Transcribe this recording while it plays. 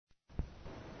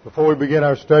Before we begin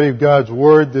our study of God's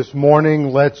Word this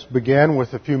morning, let's begin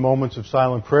with a few moments of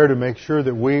silent prayer to make sure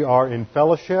that we are in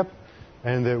fellowship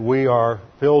and that we are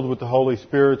filled with the Holy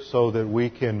Spirit so that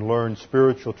we can learn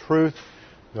spiritual truth.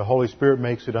 The Holy Spirit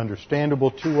makes it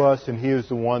understandable to us, and He is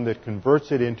the one that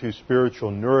converts it into spiritual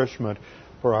nourishment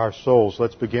for our souls.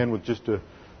 Let's begin with just a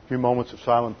few moments of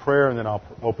silent prayer, and then I'll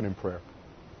open in prayer.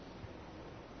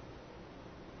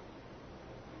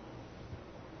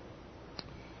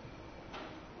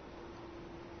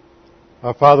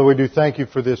 Father, we do thank You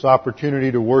for this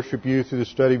opportunity to worship You through the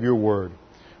study of Your Word.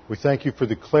 We thank You for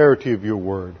the clarity of Your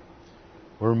Word.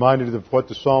 We're reminded of what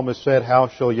the psalmist said, "How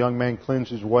shall a young man cleanse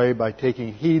his way? By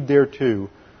taking heed thereto,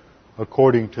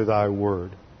 according to Thy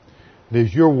Word." It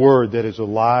is Your Word that is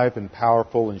alive and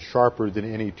powerful and sharper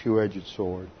than any two-edged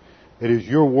sword. It is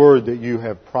Your Word that You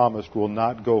have promised will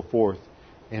not go forth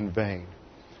in vain.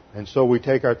 And so we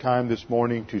take our time this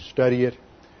morning to study it,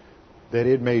 that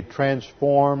it may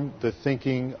transform the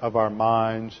thinking of our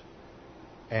minds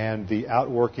and the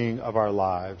outworking of our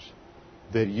lives,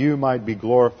 that You might be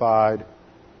glorified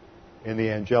in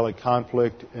the angelic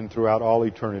conflict and throughout all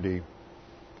eternity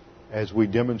as we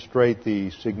demonstrate the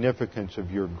significance of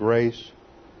Your grace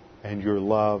and Your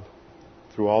love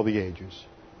through all the ages.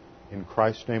 In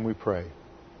Christ's name we pray.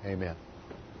 Amen.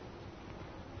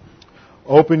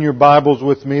 Open your Bibles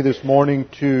with me this morning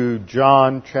to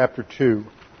John chapter 2.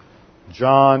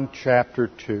 John chapter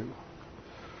 2.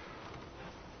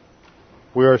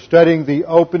 We are studying the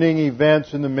opening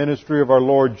events in the ministry of our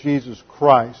Lord Jesus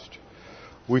Christ.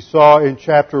 We saw in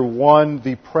chapter 1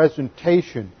 the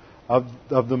presentation of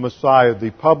the Messiah,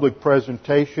 the public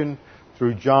presentation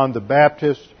through John the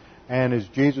Baptist, and as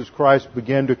Jesus Christ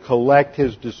began to collect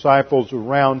His disciples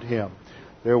around Him.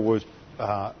 There was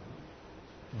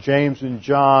James and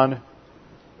John,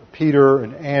 Peter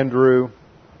and Andrew,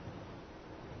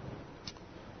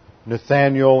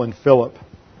 Nathanael and Philip.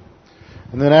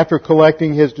 And then after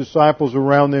collecting His disciples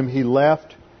around them, He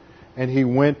left and He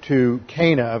went to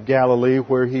Cana of Galilee,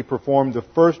 where He performed the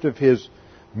first of His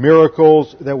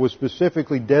miracles that was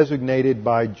specifically designated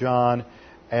by John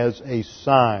as a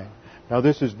sign. Now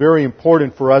this is very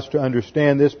important for us to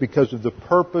understand this because of the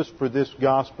purpose for this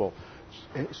gospel.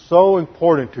 It's so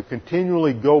important to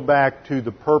continually go back to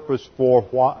the purpose to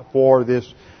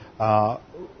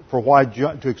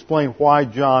explain why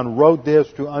John wrote this,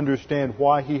 to understand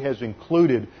why he has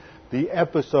included the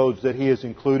episodes that he has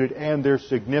included and their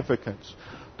significance.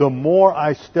 The more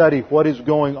I study what is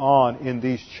going on in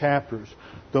these chapters,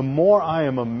 the more I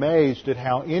am amazed at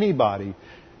how anybody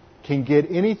can get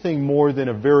anything more than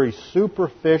a very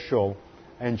superficial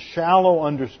and shallow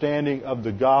understanding of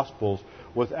the Gospels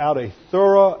without a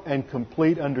thorough and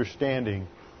complete understanding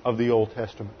of the Old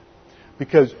Testament.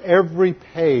 Because every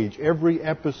page, every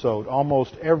episode,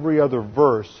 almost every other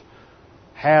verse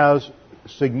has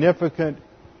significant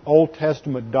Old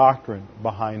Testament doctrine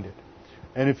behind it.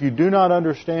 And if you do not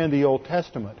understand the Old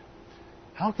Testament,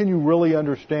 how can you really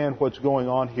understand what's going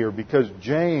on here? Because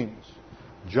James,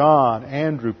 John,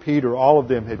 Andrew, Peter, all of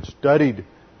them had studied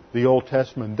the Old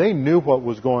Testament. They knew what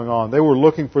was going on. They were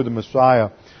looking for the Messiah,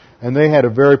 and they had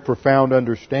a very profound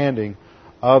understanding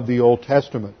of the Old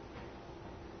Testament.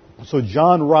 So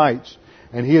John writes,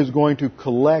 and he is going to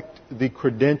collect the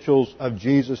credentials of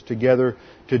Jesus together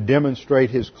to demonstrate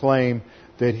his claim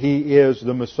that He is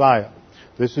the Messiah.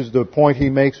 This is the point he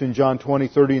makes in John 20,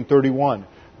 30, and 31.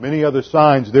 Many other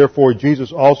signs, therefore,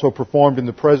 Jesus also performed in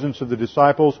the presence of the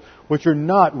disciples, which are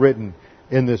not written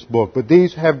in this book. But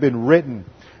these have been written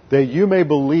that you may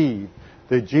believe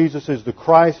that Jesus is the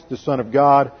Christ, the Son of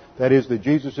God, that is, that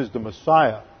Jesus is the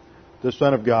Messiah, the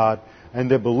Son of God, and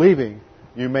that believing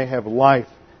you may have life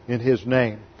in His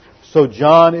name. So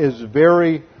John is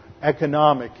very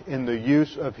economic in the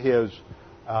use of his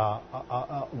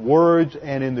words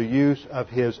and in the use of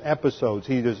his episodes.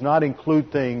 He does not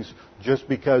include things just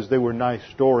because they were nice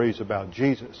stories about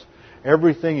Jesus.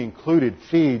 Everything included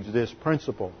feeds this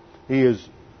principle. He is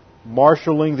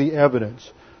marshaling the evidence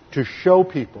to show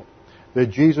people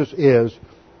that Jesus is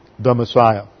the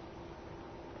Messiah.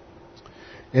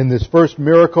 In this first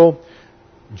miracle,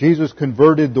 Jesus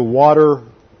converted the water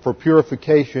for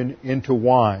purification into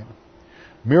wine.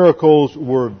 Miracles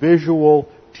were visual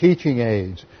teaching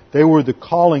aids. They were the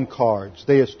calling cards.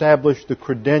 They established the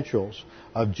credentials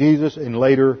of Jesus and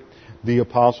later the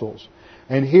apostles.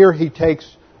 And here He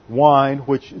takes wine,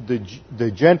 which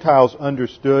the Gentiles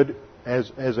understood as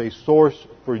a source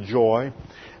for joy,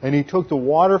 and He took the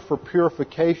water for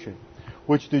purification,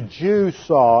 which the Jews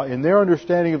saw in their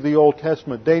understanding of the Old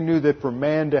Testament. They knew that for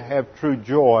man to have true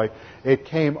joy, it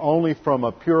came only from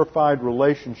a purified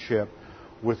relationship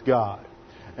with God.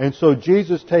 And so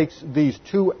Jesus takes these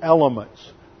two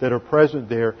elements that are present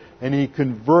there, and He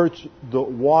converts the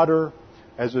water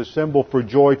as a symbol for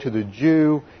joy to the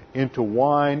Jew into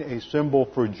wine, a symbol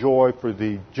for joy for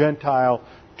the Gentile,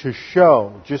 to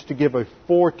show, just to give a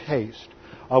foretaste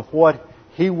of what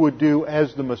He would do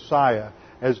as the Messiah,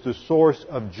 as the source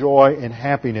of joy and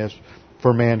happiness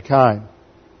for mankind.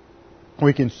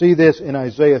 We can see this in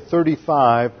Isaiah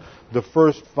 35, the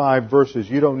first 5 verses.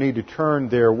 You don't need to turn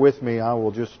there with me. I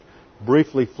will just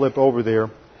briefly flip over there.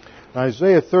 In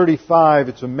Isaiah 35,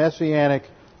 it's a messianic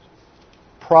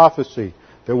prophecy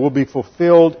that will be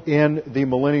fulfilled in the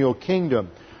millennial kingdom.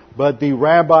 But the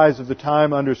rabbis of the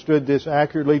time understood this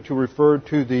accurately to refer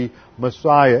to the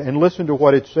Messiah. And listen to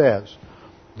what it says.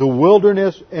 The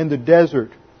wilderness and the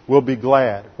desert will be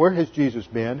glad. Where has Jesus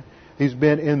been? He's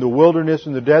been in the wilderness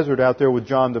and the desert out there with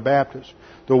John the Baptist.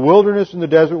 The wilderness and the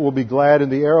desert will be glad,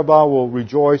 and the Arabah will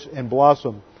rejoice and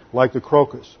blossom like the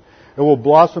crocus. It will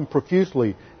blossom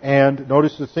profusely, and,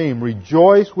 notice the theme,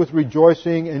 rejoice with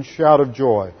rejoicing and shout of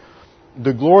joy.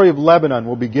 The glory of Lebanon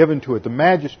will be given to it, the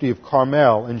majesty of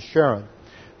Carmel and Sharon.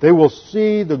 They will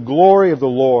see the glory of the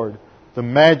Lord, the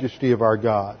majesty of our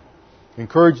God.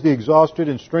 Encourage the exhausted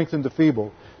and strengthen the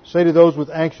feeble. Say to those with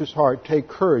anxious heart, take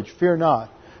courage, fear not.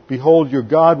 Behold, your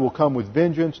God will come with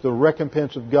vengeance. The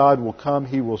recompense of God will come.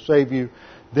 He will save you.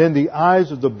 Then the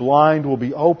eyes of the blind will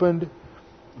be opened.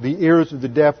 The ears of the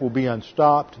deaf will be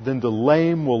unstopped. Then the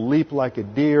lame will leap like a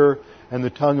deer, and the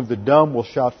tongue of the dumb will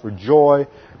shout for joy.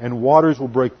 And waters will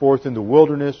break forth in the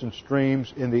wilderness and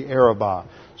streams in the Arabah.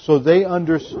 So they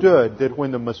understood that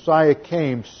when the Messiah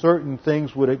came, certain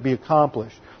things would be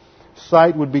accomplished.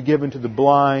 Sight would be given to the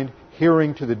blind,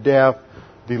 hearing to the deaf.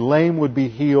 The lame would be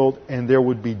healed, and there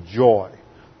would be joy.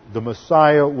 The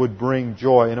Messiah would bring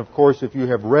joy. And of course, if you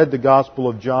have read the Gospel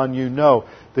of John, you know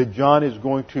that John is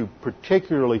going to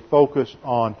particularly focus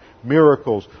on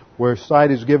miracles where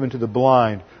sight is given to the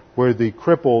blind, where the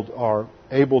crippled are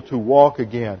able to walk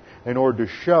again, in order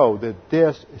to show that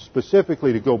this,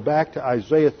 specifically to go back to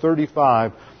Isaiah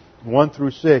 35, 1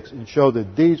 through 6, and show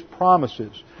that these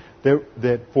promises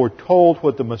that foretold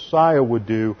what the Messiah would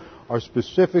do are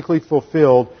specifically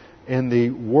fulfilled in the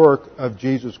work of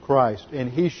Jesus Christ.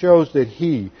 And He shows that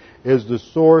He is the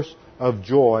source of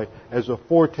joy as a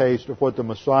foretaste of what the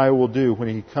Messiah will do when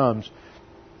He comes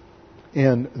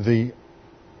in the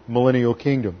millennial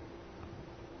kingdom.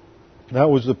 That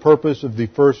was the purpose of the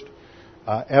first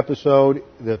episode,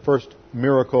 the first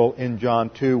miracle in John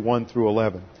 2, 1 through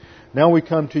 11. Now we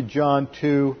come to John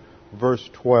 2, verse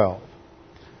 12.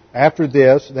 After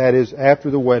this, that is,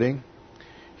 after the wedding,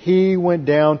 He went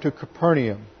down to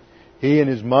Capernaum, He and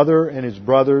His mother and His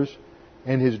brothers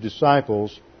and His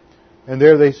disciples, and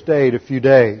there they stayed a few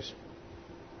days.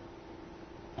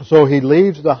 So He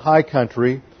leaves the high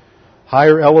country,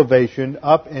 higher elevation,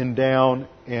 up and down,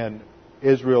 and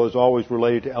Israel is always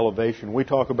related to elevation. We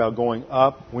talk about going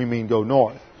up, we mean go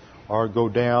north. Or go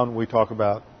down, we talk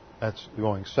about that's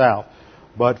going south.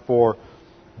 But for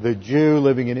the Jew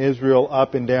living in Israel,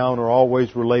 up and down are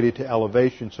always related to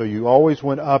elevation. So you always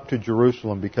went up to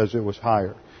Jerusalem because it was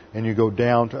higher, and you go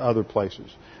down to other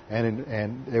places.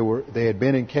 And they had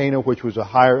been in Cana, which was a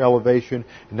higher elevation,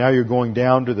 and now you're going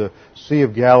down to the Sea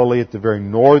of Galilee. At the very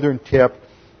northern tip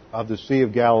of the Sea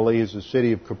of Galilee is the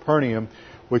city of Capernaum,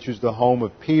 which is the home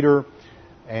of Peter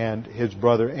and his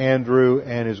brother Andrew,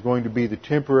 and is going to be the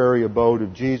temporary abode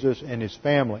of Jesus and His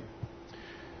family.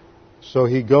 So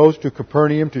He goes to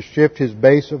Capernaum to shift His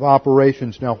base of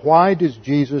operations. Now, why does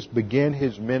Jesus begin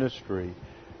His ministry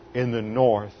in the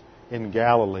north, in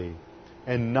Galilee,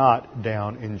 and not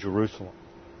down in Jerusalem?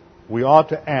 We ought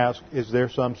to ask, is there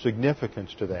some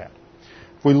significance to that?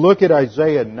 If we look at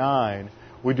Isaiah 9,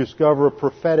 we discover a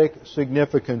prophetic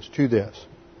significance to this.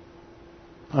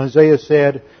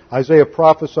 Isaiah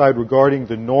prophesied regarding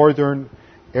the northern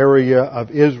area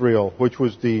of Israel, which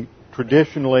was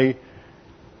traditionally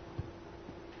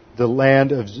the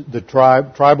land of the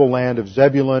tribal land of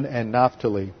Zebulun and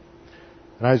Naphtali.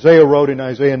 And Isaiah wrote in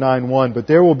Isaiah 9:1, "But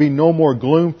there will be no more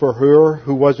gloom for her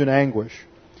who was in anguish.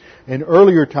 In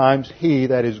earlier times He,"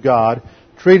 that is God,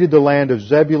 "treated the land of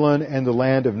Zebulun and the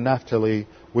land of Naphtali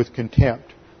with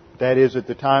contempt." That is, at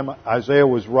the time Isaiah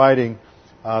was writing,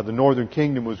 the northern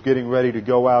kingdom was getting ready to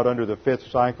go out under the 5th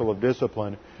cycle of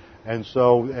discipline. And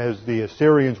so as the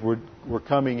Assyrians were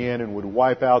coming in and would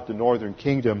wipe out the northern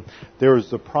kingdom, there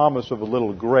is the promise of a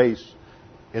little grace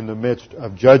in the midst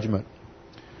of judgment.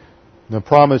 And the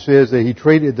promise is that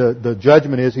the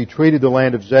judgment is He treated the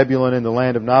land of Zebulun and the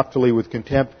land of Naphtali with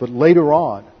contempt, but later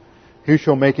on He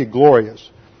shall make it glorious.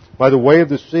 By the way of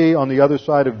the sea on the other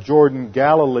side of Jordan,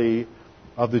 Galilee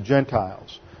of the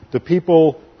Gentiles. The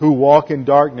people who walk in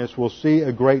darkness will see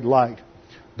a great light.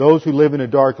 Those who live in a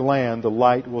dark land, the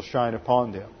light will shine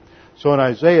upon them. So in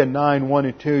Isaiah 9, 1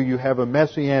 and 2, you have a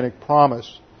messianic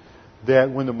promise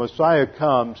that when the Messiah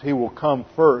comes, He will come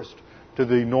first to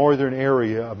the northern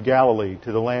area of Galilee,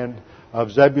 to the land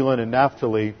of Zebulun and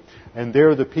Naphtali, and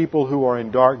there the people who are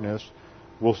in darkness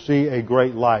will see a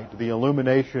great light, the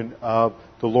illumination of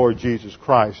the Lord Jesus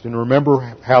Christ. And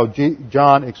remember how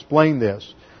John explained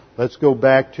this. Let's go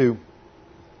back to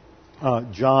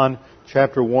John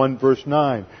chapter 1, verse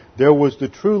 9. There was the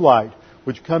true light,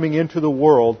 which coming into the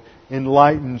world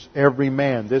enlightens every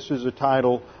man. This is the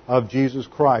title of Jesus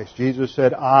Christ. Jesus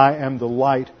said, I am the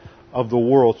light of the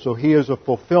world. So He is a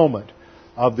fulfillment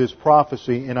of this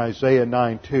prophecy in Isaiah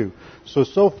 9:2.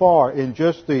 So far, in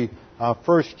just the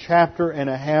first chapter and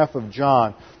a half of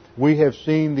John, we have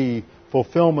seen the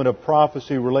fulfillment of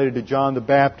prophecy related to John the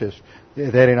Baptist,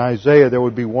 that in Isaiah there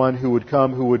would be one who would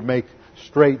come who would make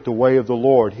straight the way of the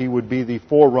Lord. He would be the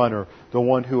forerunner, the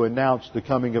one who announced the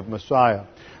coming of Messiah.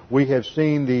 We have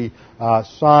seen the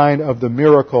sign of the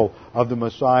miracle of the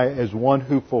Messiah as one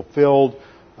who fulfilled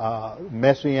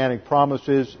messianic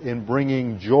promises in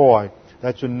bringing joy.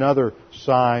 That's another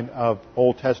sign of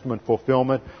Old Testament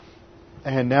fulfillment.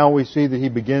 And now we see that He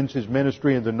begins His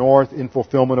ministry in the north in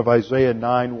fulfillment of Isaiah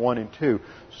 9, 1 and 2.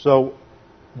 So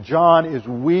John is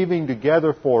weaving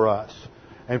together for us,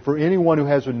 and for anyone who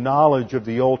has a knowledge of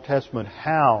the Old Testament,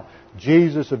 how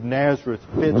Jesus of Nazareth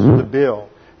fits the bill.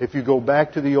 If you go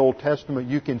back to the Old Testament,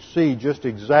 you can see just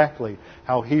exactly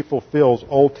how He fulfills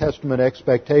Old Testament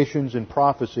expectations and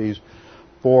prophecies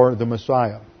for the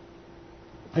Messiah.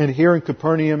 And here in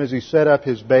Capernaum, as He set up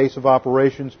His base of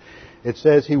operations, it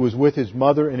says He was with His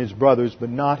mother and His brothers, but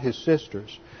not His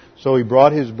sisters. So He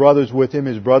brought His brothers with Him.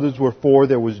 His brothers were four.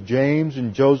 There was James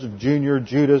and Joseph Jr.,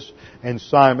 Judas, and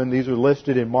Simon. These are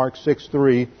listed in Mark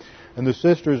 6:3. And the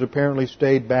sisters apparently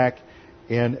stayed back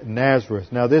in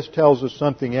Nazareth. Now this tells us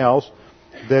something else,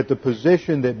 that the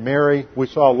position that Mary, we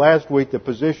saw last week, the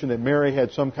position that Mary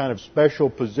had some kind of special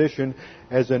position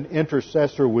as an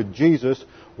intercessor with Jesus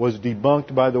was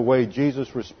debunked by the way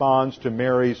Jesus responds to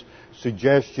Mary's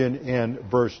suggestion in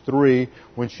verse 3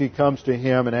 when she comes to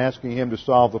Him and asking Him to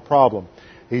solve the problem.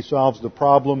 He solves the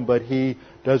problem, but He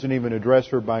doesn't even address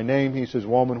her by name. He says,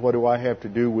 "Woman, what do I have to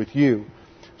do with you?"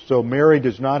 So Mary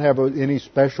does not have any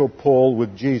special pull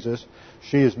with Jesus.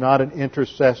 She is not an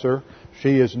intercessor.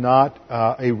 She is not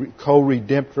a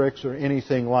co-redemptrix or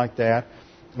anything like that.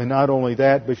 And not only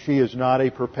that, but she is not a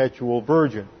perpetual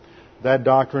virgin. That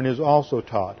doctrine is also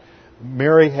taught.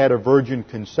 Mary had a virgin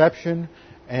conception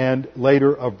and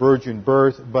later a virgin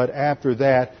birth, but after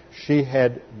that she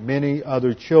had many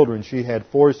other children. She had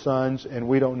 4 sons, and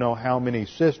we don't know how many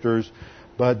sisters,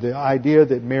 but the idea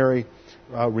that Mary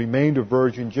remained a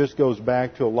virgin just goes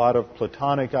back to a lot of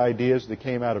Platonic ideas that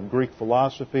came out of Greek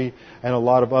philosophy and a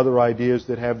lot of other ideas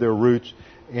that have their roots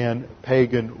in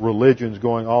pagan religions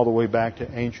going all the way back to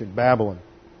ancient Babylon.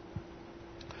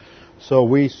 So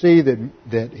we see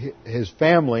that his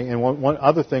family, and one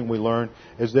other thing we learn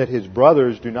is that his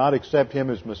brothers do not accept him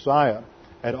as Messiah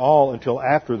at all until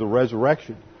after the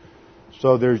resurrection.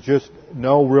 So there's just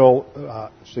no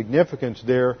real significance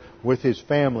there with his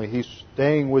family. He's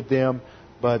staying with them,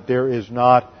 but there is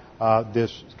not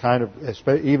this kind of,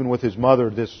 even with his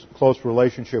mother, this close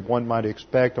relationship one might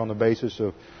expect on the basis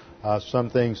of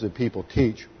some things that people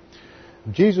teach.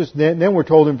 Jesus, then we're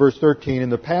told in verse 13,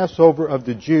 and the Passover of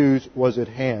the Jews was at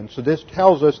hand. So this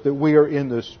tells us that we are in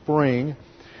the spring.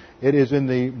 It is in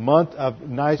the month of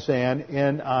Nisan,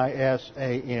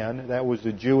 N-I-S-A-N. That was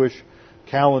the Jewish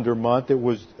calendar month. It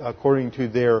was, according to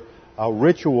their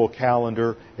ritual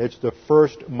calendar, it's the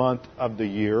first month of the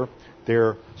year.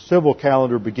 Their civil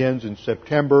calendar begins in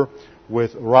September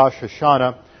with Rosh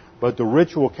Hashanah, but the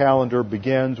ritual calendar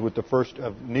begins with the first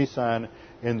of Nisan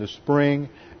in the spring,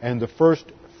 and the first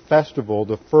festival,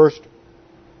 the first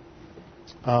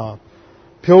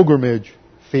pilgrimage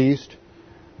feast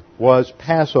was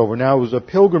Passover. Now, it was a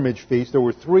pilgrimage feast. There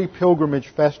were 3 pilgrimage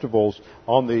festivals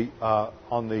on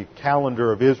the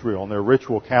calendar of Israel, on their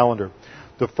ritual calendar.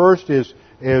 The first is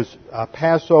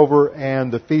Passover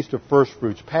and the Feast of First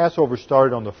Fruits. Passover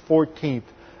started on the 14th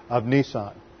of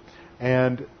Nisan,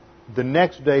 and the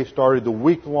next day started the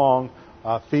week-long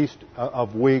Feast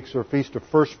of Weeks, or Feast of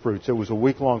First Fruits. It was a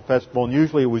week-long festival, and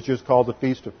usually it was just called the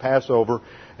Feast of Passover,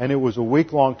 and it was a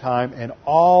week-long time, and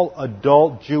all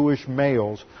adult Jewish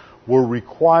males were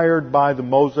required by the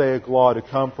Mosaic Law to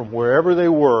come from wherever they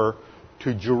were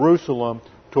to Jerusalem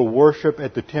to worship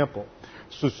at the temple.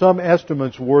 So some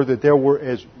estimates were that there were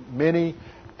as many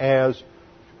as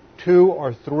 200,000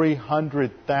 or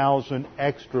 300,000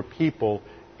 extra people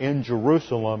in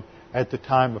Jerusalem at the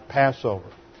time of Passover.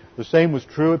 The same was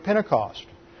true at Pentecost.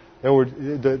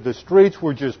 The streets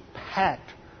were just packed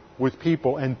with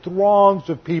people, and throngs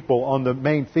of people on the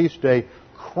main feast day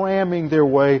cramming their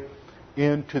way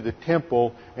into the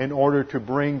temple in order to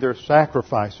bring their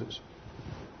sacrifices.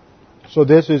 So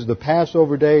this is the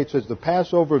Passover day. It says the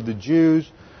Passover of the Jews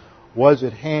was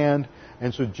at hand.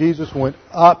 And so Jesus went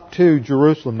up to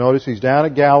Jerusalem. Notice he's down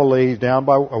at Galilee. He's down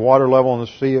by a water level on the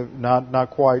sea, not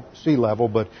quite sea level,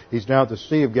 but he's down at the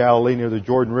Sea of Galilee near the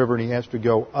Jordan River, and he has to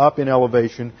go up in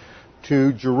elevation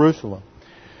to Jerusalem.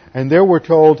 And there we're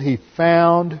told he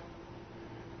found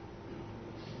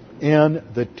in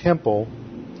the temple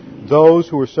those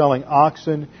who were selling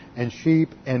oxen and sheep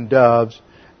and doves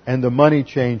and the money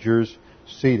changers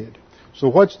seated. So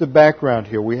what's the background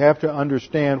here? We have to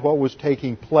understand what was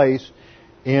taking place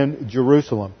in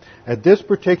Jerusalem. At this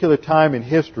particular time in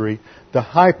history, the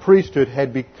high priesthood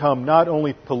had become not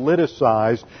only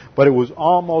politicized, but it was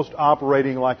almost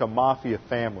operating like a mafia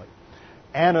family.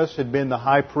 Annas had been the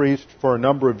high priest for a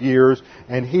number of years,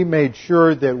 and he made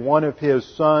sure that one of his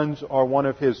sons or one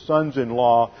of his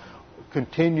sons-in-law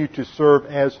continued to serve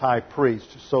as high priest.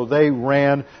 So they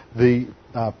ran the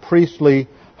priestly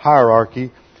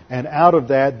hierarchy, and out of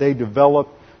that they developed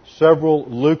several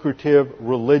lucrative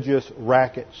religious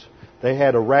rackets. They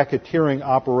had a racketeering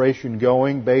operation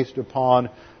going based upon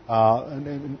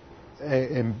a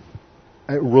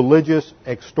religious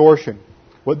extortion.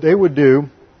 What they would do,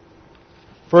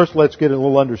 first let's get a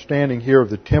little understanding here of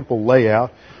the temple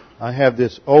layout. I have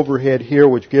this overhead here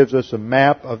which gives us a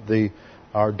map of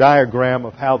our diagram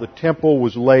of how the temple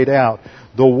was laid out.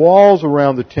 The walls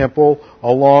around the temple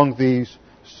along these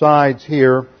sides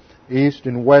here, east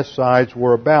and west sides,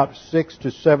 were about 600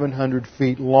 to 700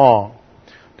 feet long,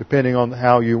 depending on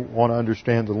how you want to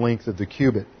understand the length of the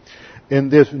cubit. In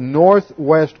this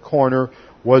northwest corner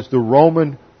was the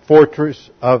Roman fortress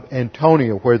of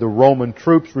Antonia, where the Roman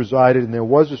troops resided, and there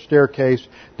was a staircase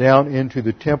down into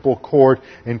the temple court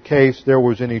in case there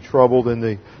was any trouble. Then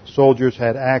the soldiers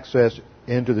had access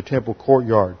into the temple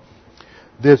courtyard.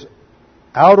 This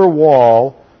outer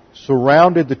wall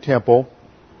surrounded the temple,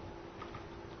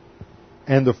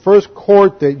 and the first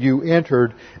court that you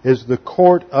entered is the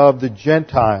court of the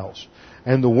Gentiles.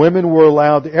 And the women were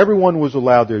allowed, everyone was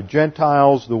allowed there,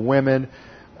 Gentiles, the women,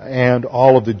 and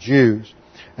all of the Jews.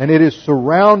 And it is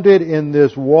surrounded in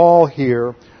this wall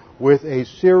here with a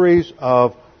series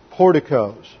of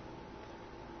porticos.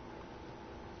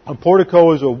 A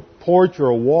portico is a porch or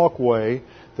a walkway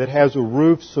that has a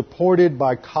roof supported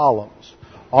by columns.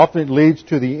 Often it leads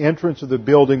to the entrance of the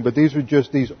building, but these are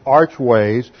just these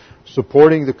archways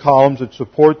supporting the columns that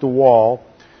support the wall.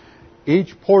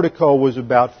 Each portico was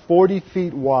about 40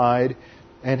 feet wide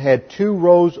and had 2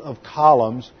 rows of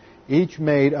columns, each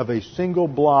made of a single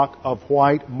block of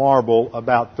white marble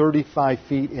about 35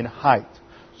 feet in height.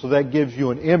 So that gives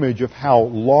you an image of how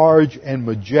large and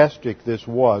majestic this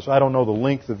was. I don't know the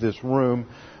length of this room,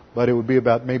 but it would be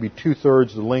about maybe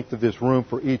 2/3 the length of this room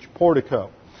for each portico.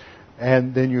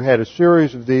 And then you had a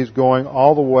series of these going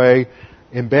all the way,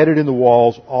 embedded in the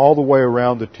walls, all the way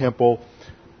around the temple,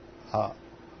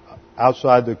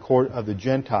 outside the court of the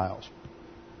Gentiles.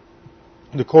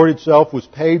 The court itself was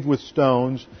paved with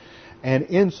stones, and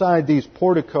inside these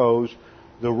porticos,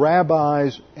 the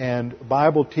rabbis and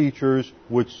Bible teachers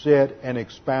would sit and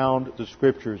expound the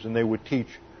Scriptures, and they would teach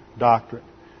doctrine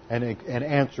and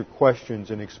answer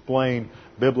questions and explain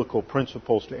biblical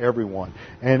principles to everyone.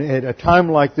 And at a time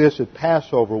like this at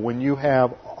Passover, when you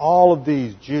have all of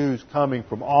these Jews coming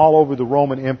from all over the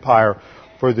Roman Empire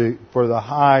for the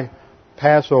high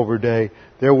Passover day,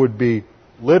 there would be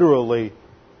literally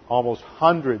almost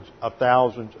hundreds of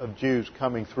thousands of Jews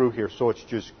coming through here. So it's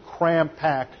just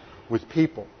cram-packed with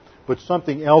people. But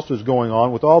something else is going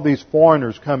on. With all these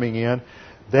foreigners coming in,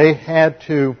 they had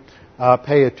to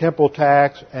pay a temple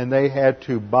tax, and they had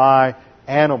to buy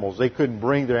animals. They couldn't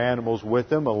bring their animals with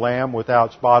them. A lamb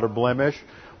without spot or blemish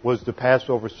was the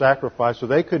Passover sacrifice, so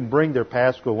they couldn't bring their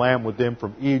Paschal lamb with them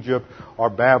from Egypt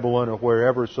or Babylon or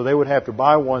wherever, so they would have to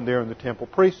buy one there in the temple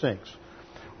precincts.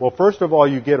 Well, first of all,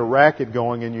 you get a racket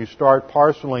going, and you start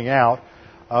parceling out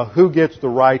who gets the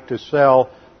right to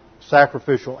sell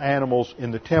sacrificial animals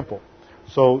in the temple.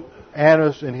 So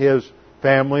Annas and his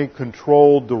family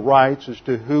controlled the rights as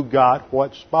to who got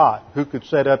what spot, who could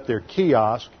set up their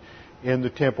kiosk in the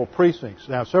temple precincts.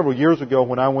 Now, several years ago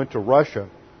when I went to Russia,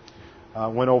 I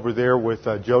went over there with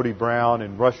Jody Brown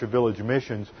and Russia Village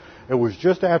Missions. It was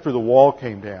just after the wall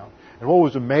came down. And what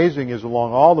was amazing is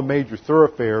along all the major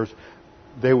thoroughfares,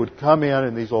 they would come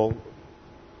in these little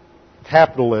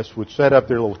capitalists would set up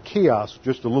their little kiosk,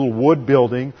 just a little wood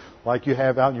building like you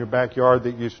have out in your backyard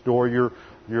that you store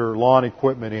your lawn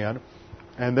equipment in.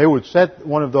 And they would set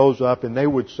one of those up, and they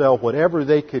would sell whatever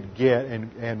they could get,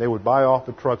 and they would buy off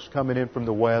the trucks coming in from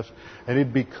the west, and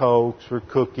it'd be Cokes or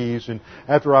cookies. And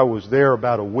after I was there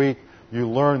about a week, you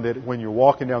learn that when you're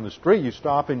walking down the street, you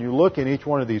stop and you look in each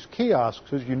one of these kiosks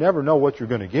because you never know what you're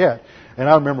going to get. And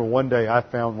I remember one day I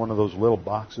found one of those little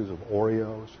boxes of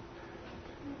Oreos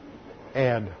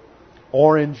and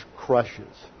Orange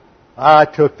Crushes. I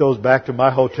took those back to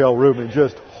my hotel room and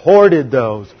just hoarded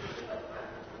those.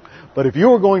 But if you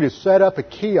were going to set up a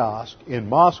kiosk in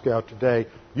Moscow today,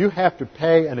 you have to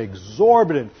pay an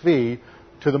exorbitant fee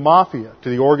to the mafia, to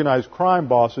the organized crime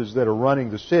bosses that are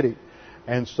running the city.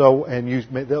 And so,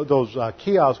 those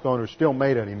kiosk owners still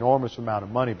made an enormous amount of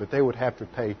money, but they would have to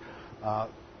pay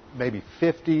maybe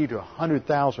 $50,000 to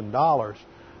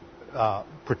 $100,000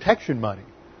 protection money.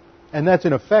 And that's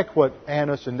in effect what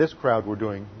Annas and this crowd were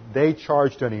doing. They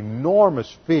charged an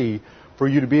enormous fee for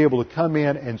you to be able to come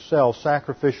in and sell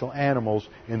sacrificial animals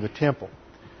in the temple.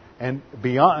 And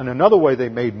another way they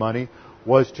made money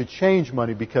was to change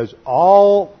money, because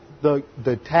all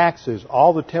the taxes,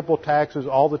 all the temple taxes,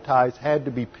 all the tithes had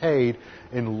to be paid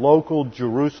in local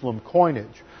Jerusalem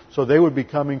coinage. So they would be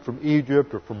coming from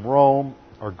Egypt or from Rome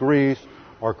or Greece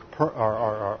or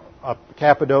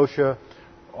Cappadocia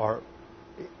or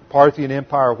Parthian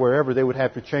Empire, wherever. They would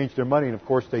have to change their money. And of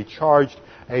course they charged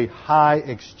a high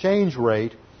exchange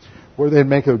rate where they'd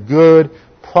make a good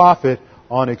profit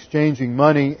on exchanging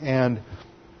money. And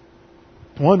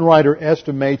one writer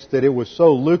estimates that it was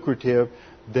so lucrative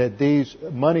that these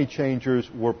money changers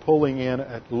were pulling in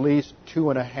at least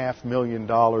 $2.5 million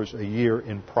a year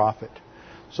in profit.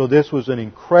 So this was an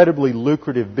incredibly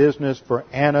lucrative business for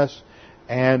Annas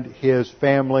and his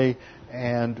family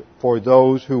and for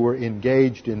those who were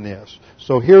engaged in this.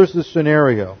 So here's the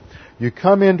scenario. You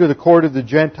come into the court of the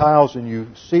Gentiles and you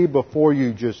see before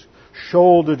you just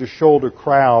shoulder-to-shoulder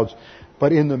crowds.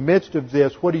 But in the midst of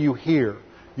this, what do you hear?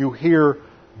 You hear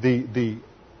the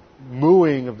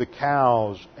mooing of the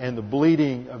cows and the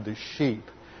bleating of the sheep.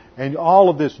 And all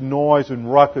of this noise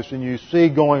and ruckus, and you see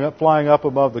flying up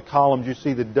above the columns, you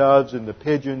see the doves and the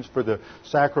pigeons for the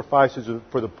sacrifices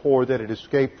for the poor that had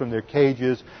escaped from their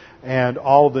cages, and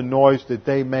all the noise that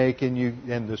they make,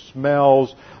 and the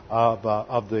smells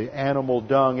of the animal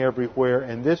dung everywhere.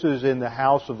 And this is in the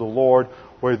house of the Lord,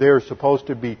 where they're supposed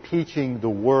to be teaching the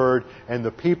Word, and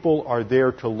the people are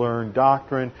there to learn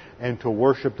doctrine and to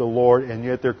worship the Lord, and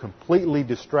yet they're completely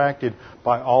distracted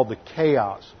by all the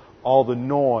chaos, all the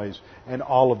noise, and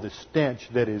all of the stench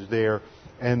that is there.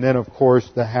 And then, of course,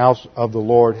 the house of the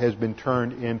Lord has been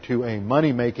turned into a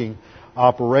money-making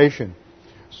operation.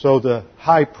 So the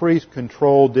high priest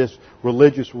controlled this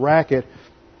religious racket,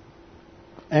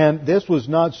 and this was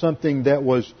not something that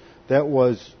was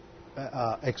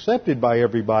accepted by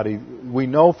everybody. We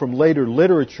know from later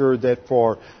literature that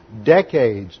for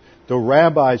decades the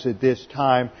rabbis at this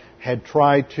time had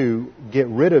tried to get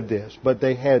rid of this, but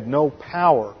they had no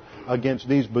power against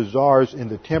these bazaars in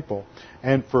the temple.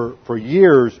 And for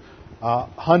years,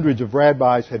 hundreds of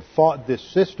rabbis had fought this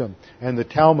system, and the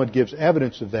Talmud gives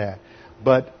evidence of that.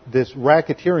 But this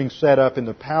racketeering set up in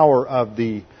the power of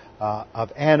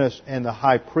Annas and the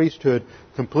high priesthood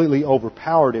completely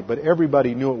overpowered it. But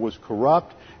everybody knew it was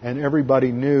corrupt, and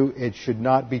everybody knew it should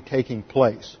not be taking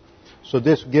place. So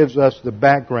this gives us the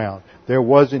background. There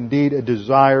was indeed a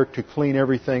desire to clean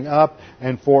everything up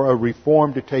and for a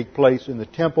reform to take place in the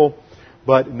temple,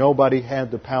 but nobody had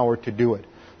the power to do it.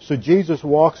 So Jesus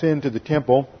walks into the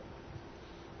temple,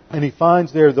 and he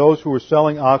finds there those who are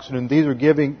selling oxen, and these are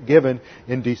given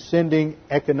in descending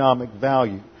economic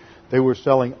value. They were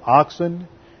selling oxen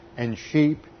and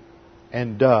sheep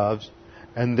and doves,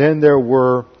 and then there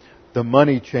were the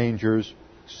money changers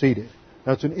seated.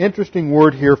 Now, it's an interesting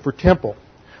word here for temple.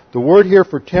 The word here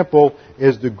for temple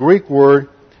is the Greek word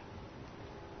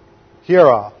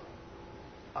hiera.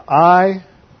 It's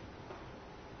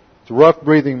a rough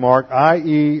breathing mark,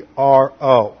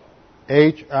 I-E-R-O.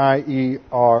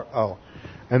 H-I-E-R-O.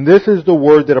 And this is the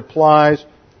word that applies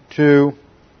to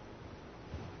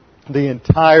the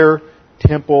entire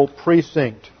temple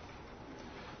precinct.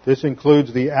 This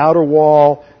includes the outer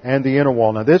wall and the inner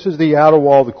wall. Now, this is the outer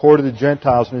wall, the court of the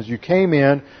Gentiles. And as you came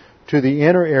in to the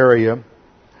inner area,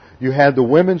 you had the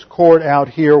women's court out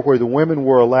here where the women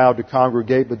were allowed to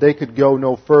congregate, but they could go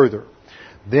no further.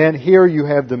 Then here you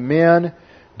have the men.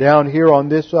 Down here on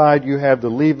this side you have the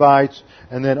Levites,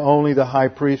 and then only the high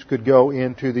priest could go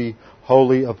into the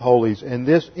Holy of Holies. And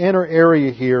this inner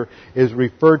area here is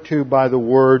referred to by the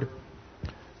word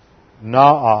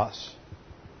naos.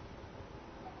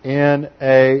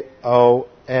 N-A-O-S.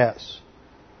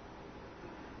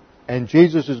 And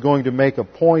Jesus is going to make a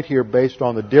point here based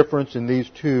on the difference in these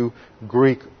two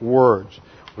Greek words.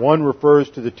 One refers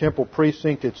to the temple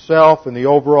precinct itself and the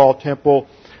overall temple,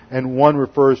 and one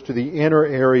refers to the inner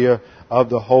area of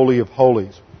the Holy of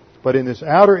Holies. But in this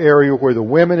outer area where the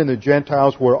women and the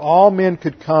Gentiles, where all men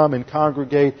could come and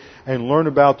congregate and learn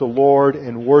about the Lord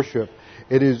and worship,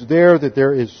 it is there that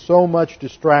there is so much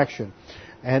distraction.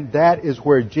 And that is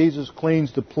where Jesus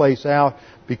cleans the place out,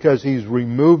 because He's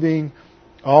removing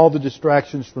all the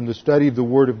distractions from the study of the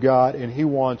Word of God, and He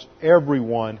wants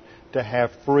everyone to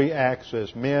have free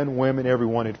access. Men, women,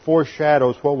 everyone. It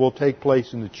foreshadows what will take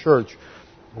place in the church,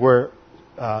 where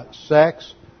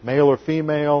sex, male or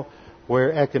female,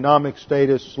 where economic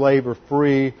status, slave or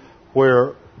free,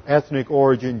 where ethnic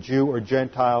origin, Jew or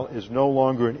Gentile, is no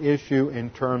longer an issue in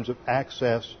terms of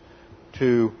access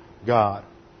to God.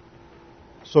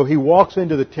 So He walks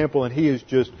into the temple and He is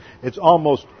just, it's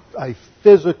almost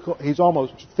he's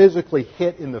almost physically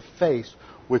hit in the face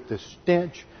with the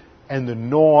stench and the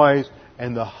noise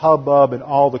and the hubbub and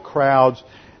all the crowds,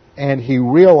 and He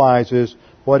realizes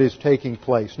what is taking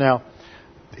place. Now,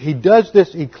 He does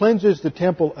this, He cleanses the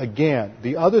temple again.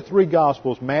 The other three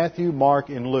Gospels, Matthew, Mark,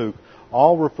 and Luke,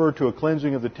 all refer to a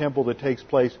cleansing of the temple that takes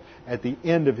place at the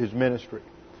end of His ministry.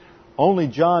 Only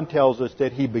John tells us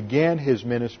that He began His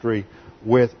ministry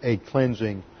with a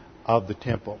cleansing of the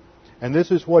temple. And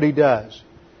this is what He does.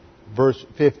 Verse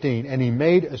 15, and He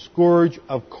made a scourge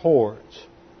of cords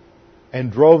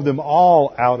and drove them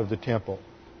all out of the temple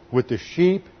with the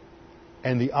sheep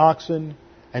and the oxen,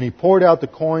 and He poured out the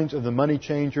coins of the money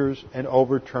changers and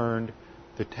overturned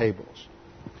the tables.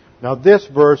 Now this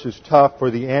verse is tough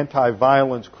for the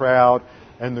anti-violence crowd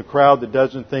and the crowd that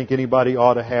doesn't think anybody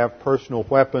ought to have personal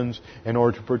weapons in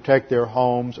order to protect their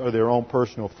homes or their own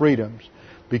personal freedoms,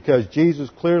 because Jesus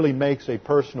clearly makes a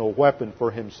personal weapon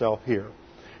for Himself here.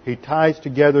 He ties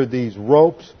together these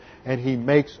ropes and He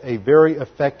makes a very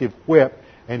effective whip,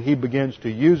 and He begins to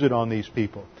use it on these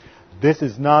people. This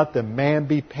is not the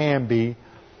mamby-pamby,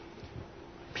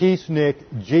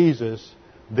 peacenik Jesus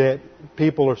that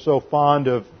people are so fond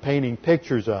of painting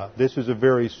pictures of. This is a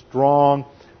very strong,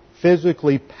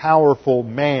 physically powerful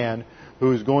man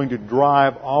who is going to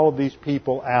drive all of these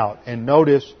people out. And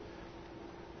notice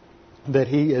that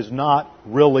He is not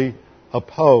really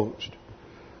opposed.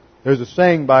 There's a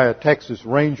saying by a Texas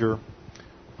Ranger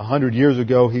 100 years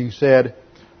ago. He said,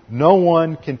 "No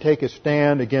one can take a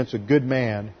stand against a good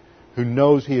man who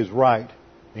knows he is right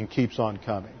and keeps on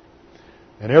coming."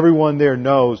 And everyone there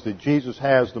knows that Jesus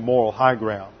has the moral high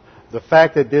ground. The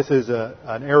fact that this is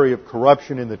an area of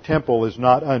corruption in the temple is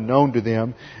not unknown to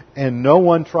them, and no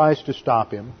one tries to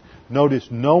stop Him. Notice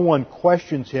no one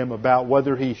questions Him about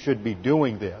whether He should be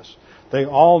doing this. They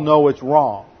all know it's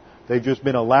wrong. They've just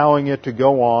been allowing it to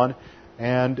go on,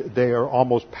 and they are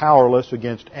almost powerless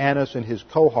against Annas and his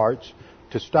cohorts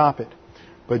to stop it.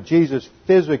 But Jesus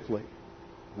physically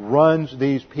runs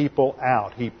these people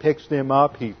out. He picks them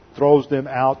up. He throws them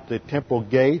out the temple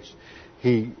gates.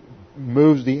 He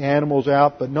moves the animals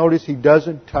out. But notice He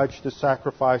doesn't touch the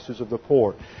sacrifices of the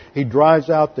poor. He drives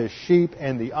out the sheep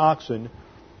and the oxen,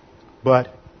 but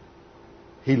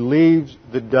He leaves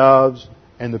the doves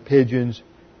and the pigeons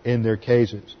in their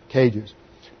cages.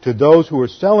 To those who are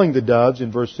selling the doves,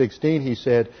 in verse 16, He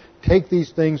said, "Take these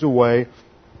things away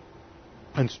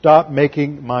and stop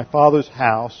making my Father's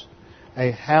house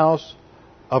a house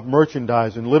of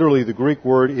merchandise." And literally the Greek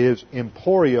word is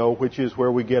emporio, which is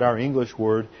where we get our English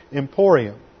word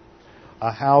emporium.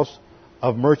 A house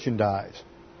of merchandise.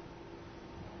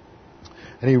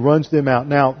 And He runs them out.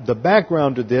 Now, the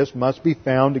background to this must be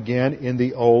found again in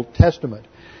the Old Testament.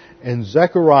 In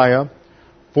Zechariah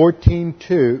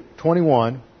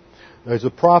 14:21, there's a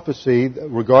prophecy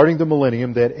regarding the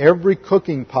millennium that every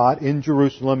cooking pot in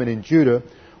Jerusalem and in Judah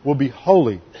will be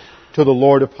holy to the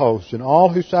Lord of hosts. And all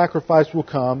who sacrifice will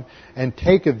come and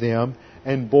take of them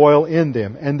and boil in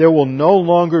them. And there will no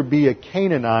longer be a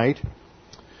Canaanite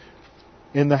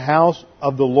in the house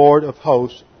of the Lord of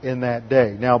hosts in that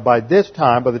day. Now, by the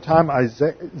time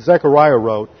Zechariah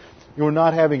wrote, you were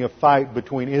not having a fight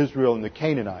between Israel and the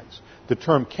Canaanites. The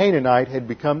term Canaanite had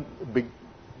become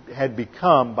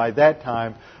by that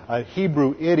time a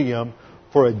Hebrew idiom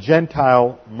for a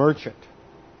Gentile merchant,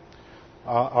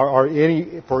 for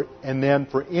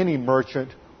any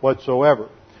merchant whatsoever.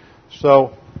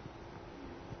 So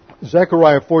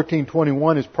Zechariah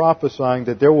 14:21 is prophesying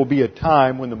that there will be a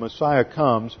time when the Messiah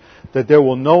comes that there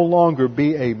will no longer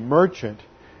be a merchant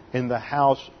in the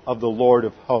house of the Lord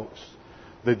of hosts.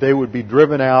 That they would be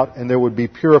driven out and there would be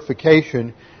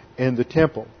purification in the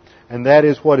temple. And that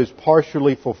is what is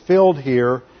partially fulfilled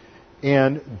here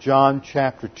in John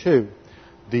chapter 2,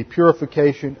 the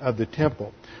purification of the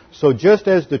temple. So just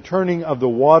as the turning of the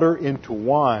water into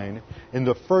wine in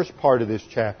the first part of this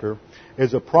chapter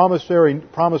is a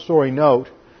promissory note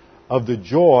of the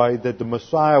joy that the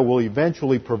Messiah will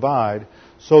eventually provide,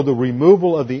 so the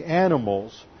removal of the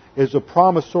animals is a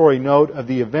promissory note of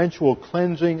the eventual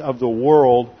cleansing of the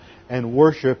world and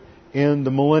worship in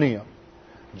the millennium.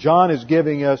 John is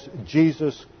giving us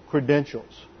Jesus'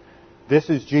 credentials. This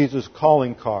is Jesus'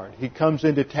 calling card. He comes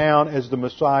into town as the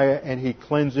Messiah and He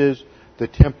cleanses the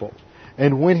temple.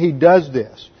 And when He does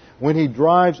this, when He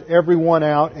drives everyone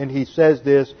out and He says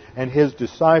this, and His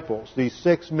disciples, these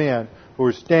 6 men who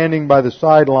are standing by the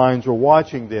sidelines or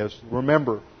watching this,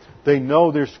 remember, they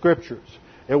know their scriptures.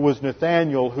 It was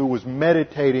Nathanael who was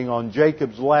meditating on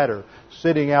Jacob's ladder,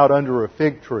 sitting out under a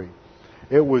fig tree.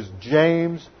 It was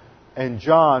James and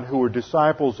John who were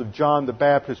disciples of John the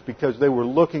Baptist because they were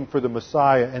looking for the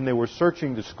Messiah and they were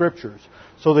searching the scriptures.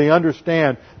 So they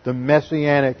understand the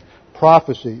messianic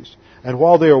prophecies. And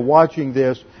while they are watching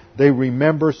this, they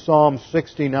remember Psalm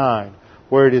 69,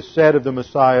 where it is said of the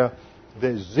Messiah,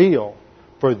 that zeal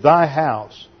for thy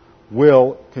house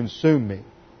will consume me.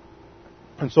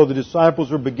 And so the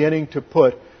disciples are beginning to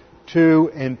put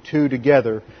 2 and 2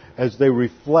 together as they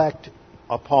reflect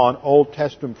upon Old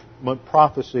Testament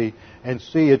prophecy and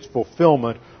see its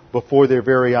fulfillment before their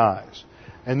very eyes.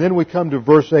 And then we come to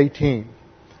verse 18.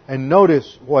 And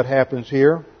notice what happens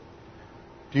here.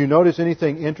 Do you notice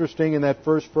anything interesting in that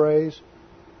first phrase?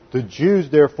 The Jews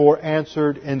therefore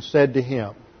answered and said to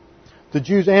Him. The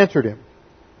Jews answered Him.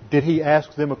 Did He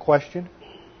ask them a question?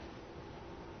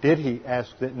 Did He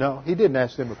ask them? No, He didn't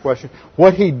ask them a question.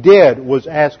 What He did was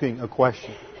asking a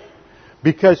question.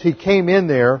 Because He came in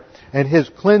there and His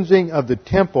cleansing of the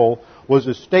temple was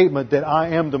a statement that I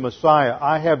am the Messiah.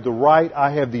 I have the right,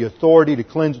 I have the authority to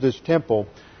cleanse this temple.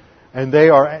 And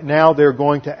they're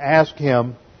going to ask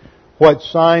Him, what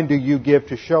sign do you give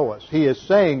to show us? He is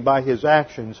saying by His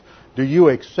actions, do you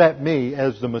accept me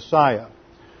as the Messiah?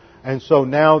 And so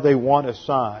now they want a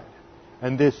sign.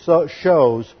 And this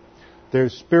shows their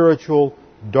spiritual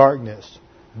darkness.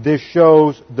 This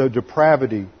shows the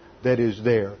depravity that is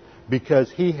there.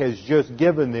 Because He has just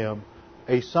given them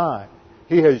a sign.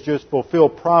 He has just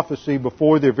fulfilled prophecy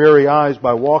before their very eyes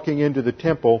by walking into the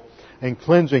temple and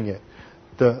cleansing it.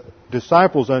 The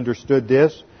disciples understood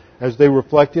this as they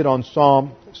reflected on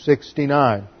Psalm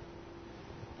 69.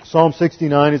 Psalm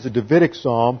 69 is a Davidic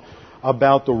psalm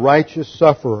about the righteous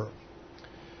sufferer.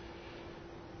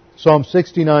 Psalm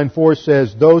 69:4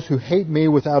 says, those who hate me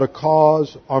without a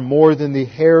cause are more than the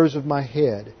hairs of my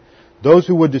head. Those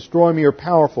who would destroy me are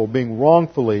powerful, being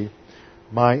wrongfully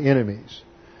my enemies.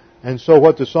 And so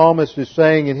what the psalmist is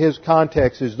saying in his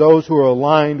context is those who are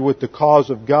aligned with the cause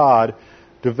of God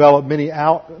develop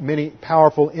many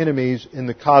powerful enemies in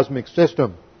the cosmic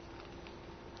system.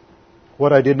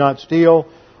 What I did not steal,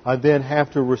 I then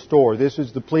have to restore. This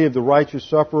is the plea of the righteous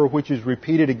sufferer, which is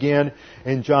repeated again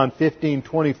in John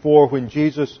 15:24 when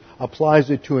Jesus applies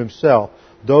it to Himself.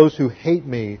 Those who hate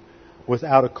me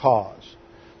without a cause.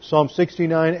 Psalm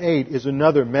 69:8 is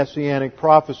another messianic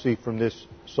prophecy from this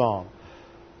psalm.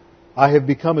 I have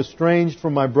become estranged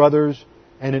from my brothers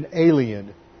and an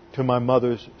alien to my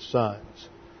mother's sons.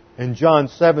 In John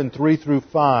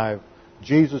 7:3-5,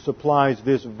 Jesus applies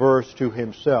this verse to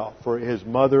Himself, for His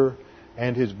mother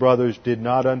and His brothers did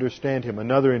not understand Him.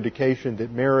 Another indication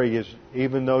that Mary is,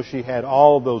 even though she had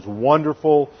all of those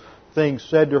wonderful things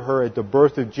said to her at the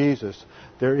birth of Jesus,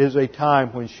 there is a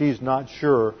time when she's not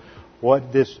sure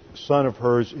what this son of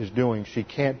hers is doing. She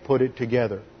can't put it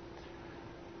together.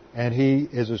 And He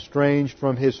is estranged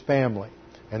from His family.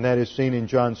 And that is seen in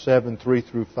John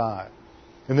 7:3-5.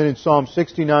 And then in Psalm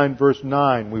 69 verse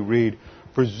 9 we read,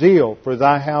 for zeal for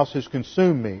thy house has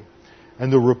consumed me,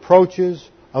 and the reproaches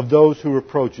of those who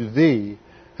reproach thee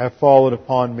have fallen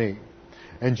upon me.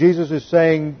 And Jesus is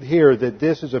saying here that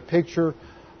this is a picture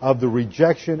of the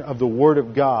rejection of the Word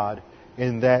of God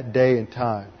in that day and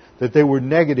time. That they were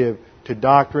negative to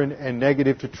doctrine and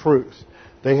negative to truth.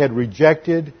 They had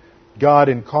rejected God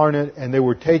incarnate, and they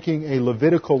were taking a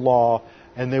Levitical law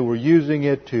and they were using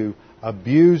it to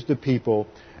abuse the people.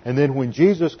 And then when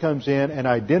Jesus comes in and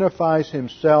identifies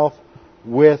Himself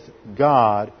with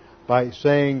God by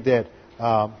saying that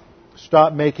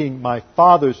stop making my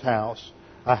Father's house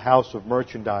a house of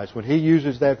merchandise. When He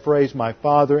uses that phrase, my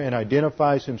Father, and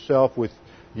identifies Himself with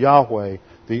Yahweh,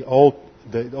 the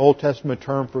Old Testament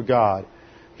term for God,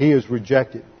 He is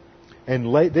rejected.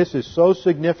 And this is so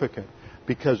significant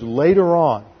because later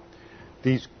on,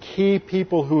 these key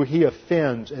people who He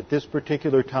offends at this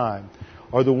particular time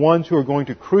are the ones who are going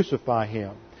to crucify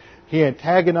Him. He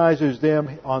antagonizes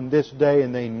them on this day,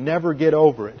 and they never get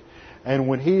over it. And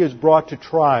when He is brought to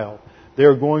trial,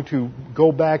 they're going to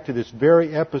go back to this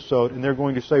very episode, and they're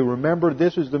going to say, remember,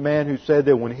 this is the man who said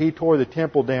that when He tore the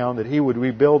temple down, that He would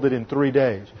rebuild it in 3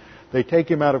 days. They take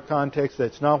Him out of context.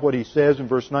 That's not what He says. In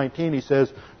verse 19, He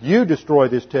says, you destroy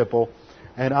this temple,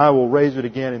 and I will raise it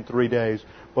again in 3 days.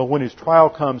 But when His trial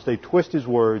comes, they twist His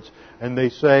words, and they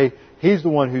say, He's the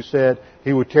one who said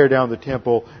He would tear down the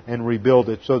temple and rebuild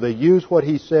it. So they use what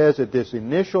He says at this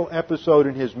initial episode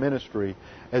in His ministry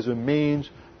as a means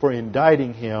for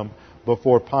indicting Him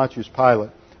before Pontius Pilate.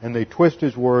 And they twist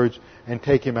His words and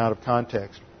take Him out of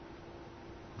context.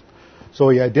 So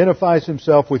He identifies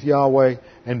Himself with Yahweh,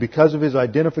 and because of His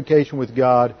identification with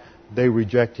God, they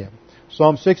reject Him.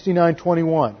 Psalm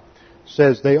 69:21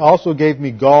 says, they also gave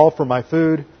me gall for my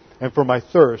food, and for my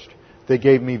thirst they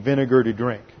gave me vinegar to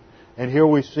drink. And here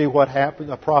we see what happens,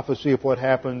 a prophecy of what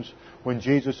happens when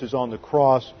Jesus is on the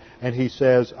cross and He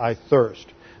says, I thirst.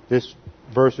 This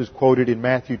verse is quoted in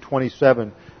Matthew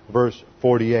 27, verse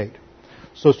 48.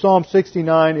 So Psalm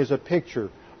 69 is a picture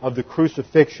of the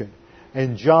crucifixion.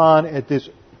 And John, at this,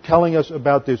 telling us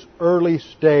about this early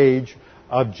stage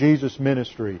of Jesus'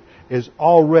 ministry, is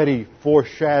already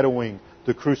foreshadowing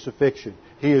the crucifixion.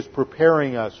 He is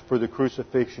preparing us for the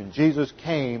crucifixion. Jesus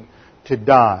came to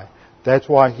die. That's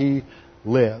why He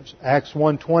lives. Acts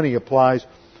 1:20 applies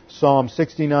Psalm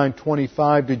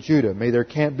 69:25 to Judah. May their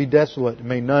camp be desolate,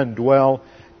 may none dwell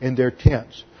in their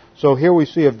tents. So here we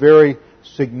see a very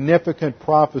significant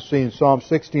prophecy in Psalm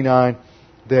 69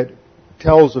 that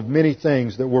tells of many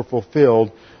things that were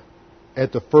fulfilled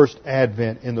at the first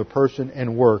advent in the person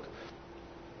and work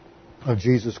of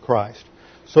Jesus Christ.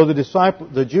 So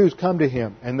the Jews come to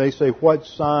Him and they say, what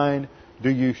sign do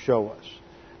you show us?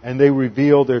 And they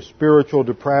reveal their spiritual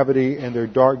depravity and their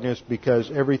darkness, because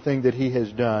everything that He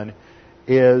has done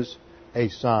is a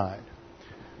sign.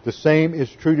 The same is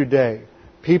true today.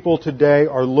 People today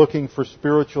are looking for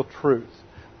spiritual truth.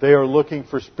 They are looking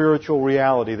for spiritual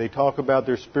reality. They talk about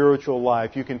their spiritual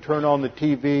life. You can turn on the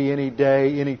TV any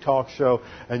day, any talk show,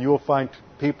 and you'll find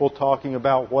people talking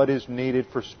about what is needed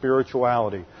for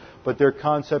spirituality. But their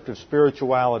concept of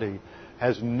spirituality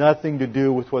has nothing to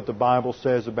do with what the Bible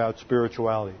says about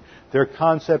spirituality. Their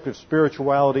concept of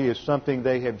spirituality is something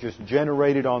they have just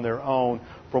generated on their own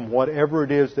from whatever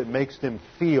it is that makes them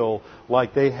feel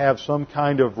like they have some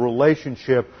kind of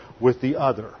relationship with the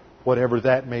other, whatever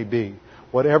that may be.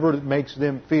 Whatever makes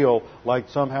them feel like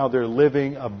somehow they're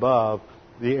living above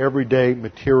the everyday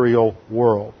material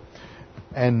world.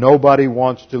 And nobody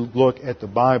wants to look at the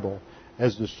Bible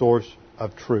as the source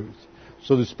of truth.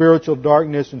 So the spiritual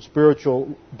darkness and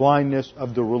spiritual blindness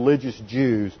of the religious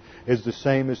Jews is the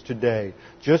same as today.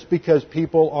 Just because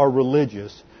people are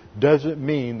religious doesn't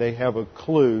mean they have a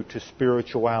clue to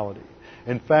spirituality.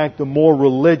 In fact, the more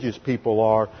religious people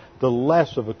are, the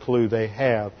less of a clue they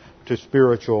have to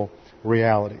spiritual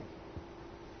reality.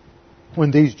 When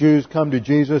these Jews come to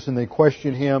Jesus and they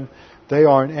question Him, they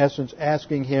are in essence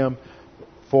asking Him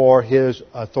for His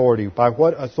authority. By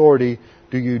what authority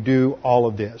do you do all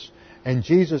of this? And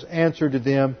Jesus' answer to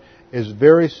them is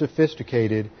very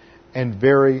sophisticated and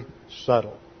very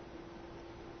subtle.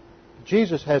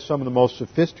 Jesus has some of the most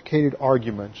sophisticated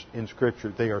arguments in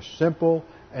Scripture. They are simple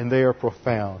and they are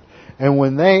profound. And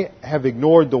when they have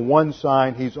ignored the one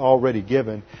sign He's already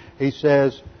given, He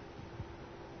says,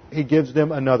 He gives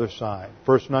them another sign.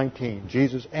 Verse 19,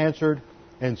 Jesus answered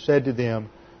and said to them,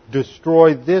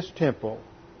 destroy this temple,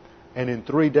 and in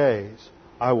 3 days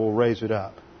I will raise it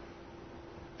up.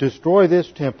 Destroy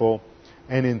this temple,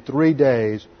 and in 3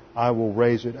 days I will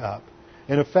raise it up.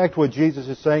 In effect, what Jesus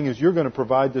is saying is, you're going to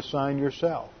provide the sign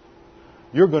yourself.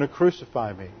 You're going to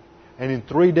crucify me. And in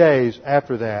 3 days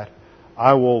after that,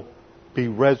 I will be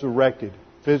resurrected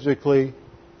physically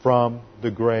from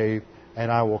the grave,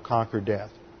 and I will conquer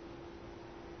death.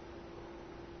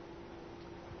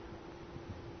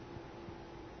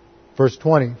 Verse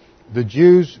 20. The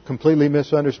Jews completely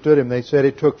misunderstood Him. They said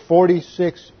it took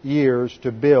 46 years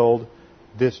to build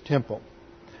this temple,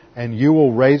 and you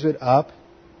will raise it up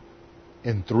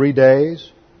in 3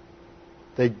 days.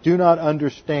 They do not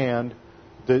understand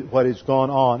what has gone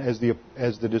on, as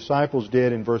the disciples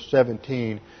did in verse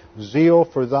 17. Zeal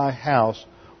for Thy house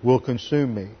will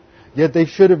consume me. Yet they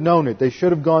should have known it. They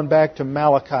should have gone back to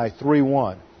Malachi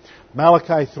 3:1.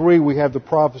 Malachi 3, we have the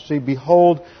prophecy,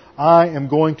 behold, I am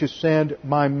going to send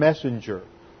my messenger.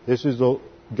 This is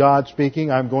God speaking.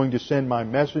 I'm going to send my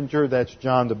messenger. That's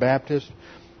John the Baptist.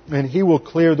 And he will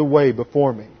clear the way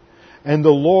before me. And the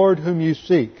Lord whom you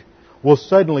seek will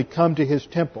suddenly come to His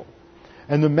temple.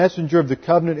 and the messenger of the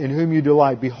covenant in whom you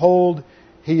delight. Behold,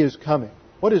 he is coming.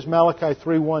 What does Malachi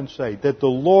 3:1 say? That the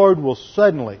Lord will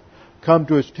suddenly come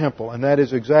to his temple. And that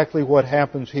is exactly what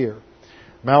happens here.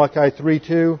 Malachi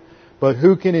 3:2, but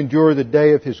who can endure the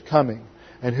day of his coming?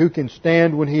 And who can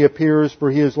stand when he appears? For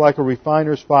he is like a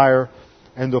refiner's fire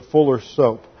and the fuller's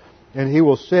soap. And he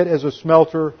will sit as a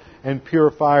smelter and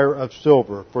purifier of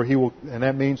silver. For he will, and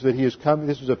that means that he is coming.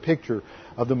 This is a picture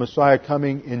of the Messiah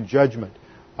coming in judgment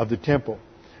of the temple.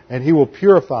 And he will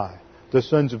purify the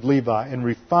sons of Levi and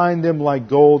refine them like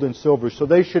gold and silver. So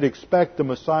they should expect the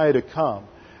Messiah to come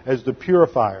as the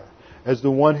purifier, as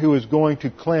the one who is going to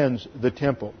cleanse the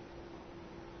temple.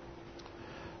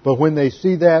 But when they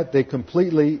see that, they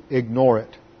completely ignore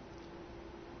it.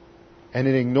 And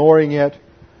in ignoring it,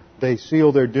 they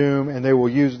seal their doom, and they will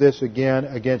use this again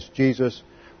against Jesus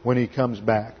when he comes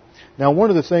back. Now, one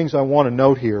of the things I want to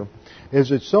note here is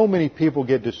that so many people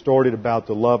get distorted about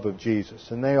the love of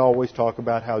Jesus. And they always talk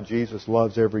about how Jesus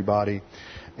loves everybody.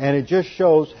 And it just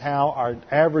shows how our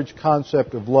average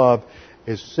concept of love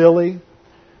is silly,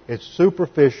 it's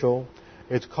superficial,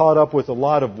 it's caught up with a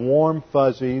lot of warm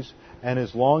fuzzies, and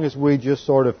as long as we just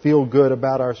sort of feel good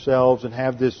about ourselves and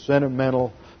have this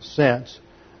sentimental sense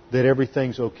that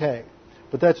everything's okay.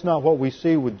 But that's not what we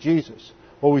see with Jesus.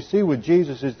 What we see with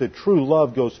Jesus is that true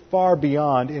love goes far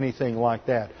beyond anything like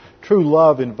that. True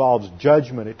love involves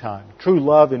judgment at times. True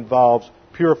love involves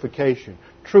purification.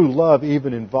 True love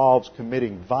even involves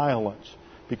committing violence,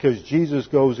 because Jesus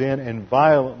goes in and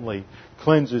violently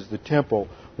cleanses the temple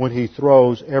when he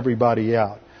throws everybody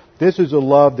out. This is a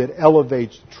love that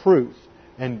elevates truth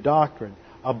and doctrine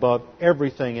above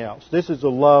everything else. This is a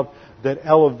love that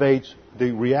elevates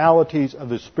the realities of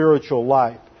the spiritual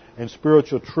life and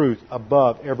spiritual truth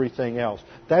above everything else.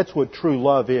 That's what true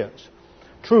love is.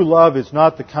 True love is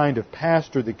not the kind of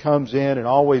pastor that comes in and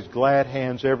always glad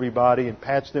hands everybody and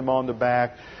pats them on the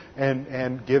back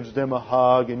and gives them a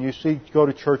hug. And you go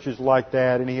to churches like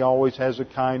that, and he always has a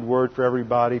kind word for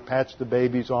everybody, pats the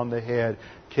babies on the head,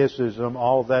 kisses them,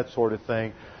 all of that sort of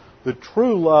thing. The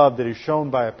true love that is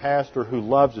shown by a pastor who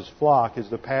loves his flock is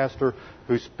the pastor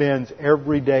who spends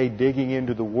every day digging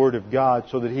into the Word of God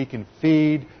so that he can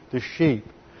feed the sheep.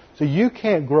 So you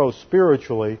can't grow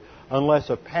spiritually unless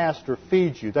a pastor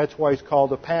feeds you. That's why he's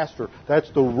called a pastor.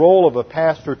 That's the role of a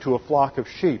pastor to a flock of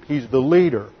sheep. He's the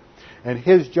leader. And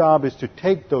his job is to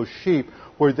take those sheep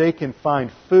where they can find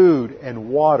food and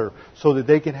water so that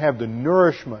they can have the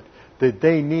nourishment that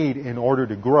they need in order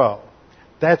to grow.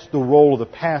 That's the role of the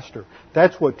pastor.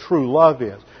 That's what true love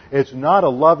is. It's not a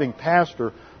loving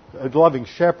pastor, a loving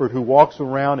shepherd who walks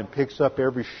around and picks up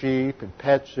every sheep and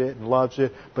pets it and loves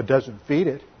it, but doesn't feed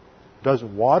it,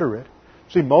 doesn't water it.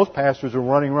 See, most pastors are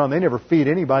running around. They never feed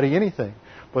anybody anything.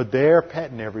 But they're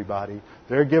petting everybody.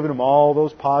 They're giving them all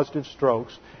those positive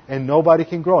strokes. And nobody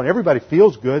can grow. And everybody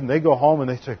feels good. And they go home and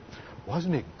they say,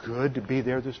 wasn't it good to be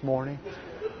there this morning?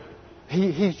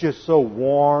 He's just so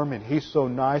warm and he's so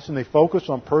nice. And they focus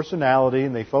on personality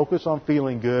and they focus on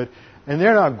feeling good. And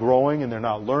they're not growing and they're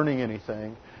not learning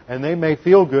anything. And they may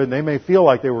feel good and they may feel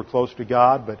like they were close to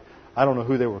God. But I don't know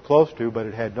who they were close to. But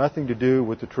it had nothing to do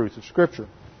with the truth of Scripture.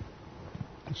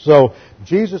 So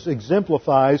Jesus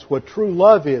exemplifies what true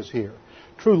love is here.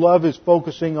 True love is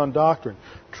focusing on doctrine.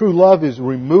 True love is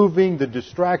removing the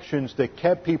distractions that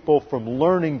kept people from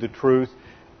learning the truth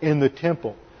in the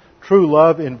temple. True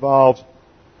love involves,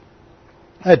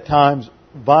 at times,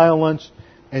 violence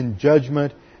and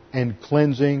judgment and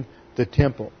cleansing the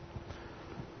temple.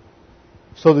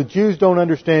 So the Jews don't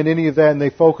understand any of that, and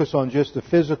they focus on just the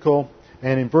physical.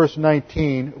 And in verse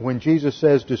 19, when Jesus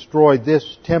says, destroy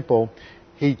this temple,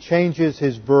 he changes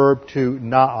his verb to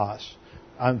naos.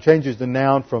 Changes the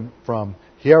noun from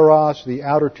hieros, the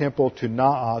outer temple, to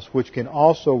naos, which can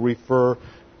also refer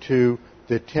to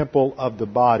the temple of the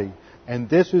body. And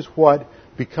this is what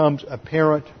becomes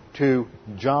apparent to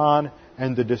John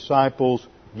and the disciples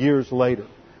years later.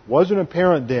 It wasn't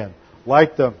apparent then.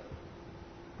 Like the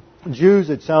Jews,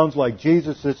 it sounds like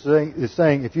Jesus is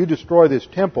saying, if you destroy this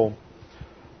temple,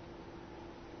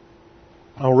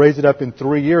 I'll raise it up in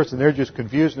 3 years. And they're just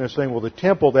confused. And they're saying, well, the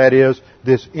temple, that is,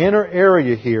 this inner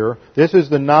area here, this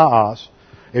is the naos.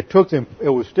 It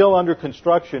was still under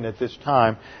construction at this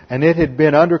time. And it had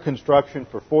been under construction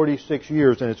for 46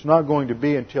 years. And it's not going to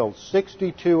be until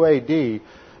 62 A.D.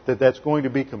 that's going to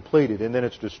be completed. And then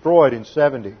it's destroyed in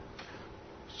 70.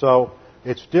 So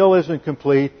it still isn't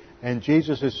complete. And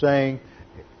Jesus is saying,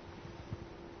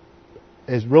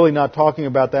 is really not talking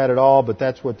about that at all, but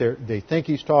that's what they think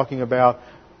he's talking about.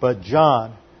 But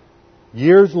John,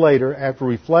 years later, after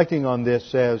reflecting on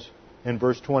this, says in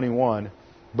verse 21,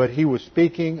 but he was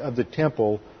speaking of the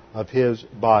temple of His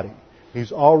body.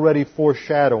 He's already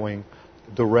foreshadowing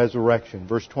the resurrection.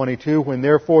 Verse 22, when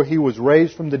therefore He was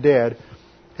raised from the dead,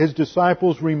 His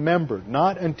disciples remembered.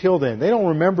 Not until then. They don't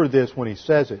remember this when He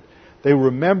says it. They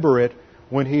remember it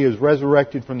when He is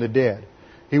resurrected from the dead.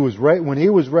 When He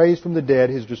was raised from the dead,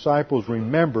 His disciples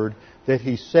remembered that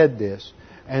He said this,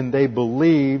 and they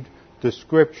believed the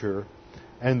Scripture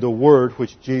and the Word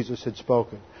which Jesus had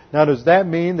spoken. Now, does that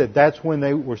mean that that's when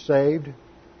they were saved?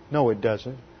 No, it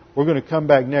doesn't. We're going to come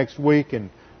back next week and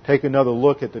take another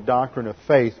look at the doctrine of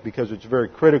faith, because it's very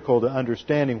critical to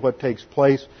understanding what takes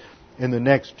place in the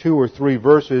next 2 or 3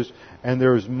 verses, and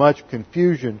there is much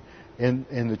confusion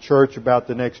in the church about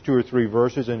the next 2 or 3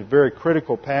 verses, and a very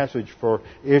critical passage for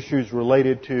issues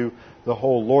related to the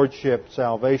whole lordship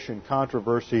salvation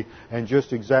controversy and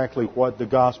just exactly what the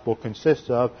gospel consists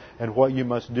of and what you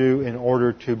must do in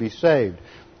order to be saved.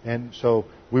 And so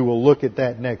we will look at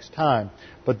that next time.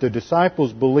 But the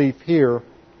disciples' belief here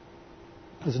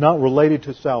is not related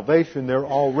to salvation. They're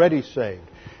already saved.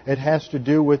 It has to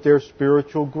do with their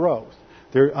spiritual growth,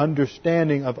 their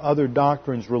understanding of other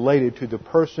doctrines related to the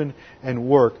person and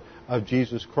work of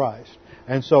Jesus Christ.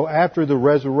 And so after the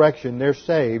resurrection, they're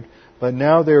saved, but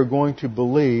now they're going to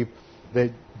believe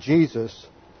that Jesus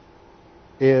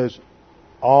is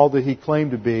all that He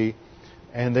claimed to be,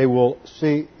 and they will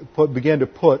begin to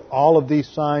put all of these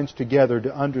signs together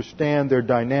to understand their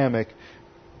dynamic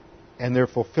and their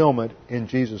fulfillment in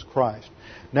Jesus Christ.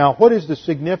 Now, what is the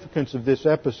significance of this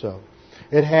episode?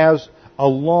 It has a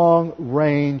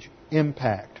long-range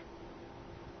impact.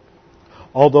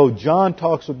 Although John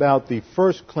talks about the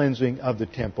first cleansing of the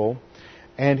temple,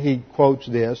 and he quotes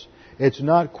this, it's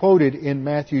not quoted in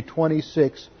Matthew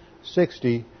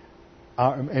 26:60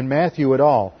 in Matthew at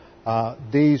all.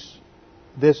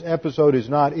 This episode is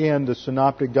not in the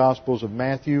synoptic Gospels of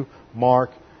Matthew, Mark,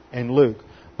 and Luke.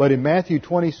 But in Matthew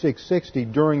 26:60,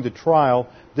 during the trial,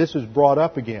 this is brought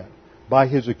up again by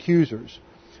His accusers.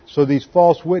 So these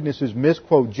false witnesses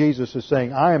misquote Jesus as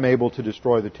saying, I am able to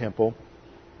destroy the temple,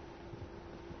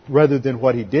 rather than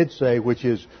what He did say, which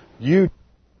is, you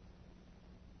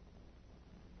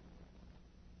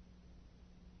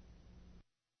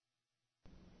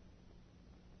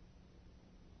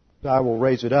I will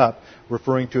raise it up,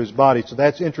 referring to His body. So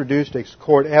that's introduced as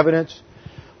court evidence.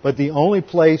 But the only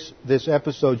place this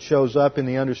episode shows up in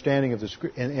the understanding of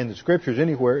in the Scriptures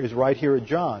anywhere is right here at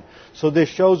John. So this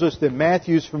shows us that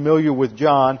Matthew's familiar with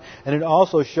John, and it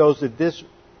also shows that this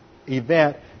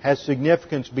event has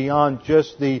significance beyond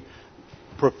just the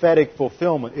prophetic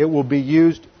fulfillment. It will be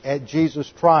used at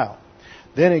Jesus' trial.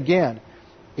 Then again,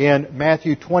 in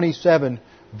Matthew 27,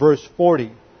 verse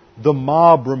 40, the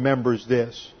mob remembers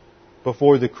this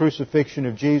before the crucifixion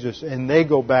of Jesus, and they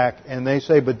go back and they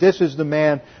say, but this is the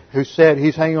man who said,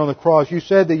 He's hanging on the cross, you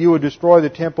said that you would destroy the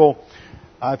temple.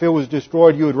 If it was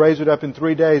destroyed, you would raise it up in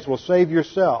 3 days. Well, save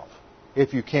yourself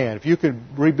if you can. If you could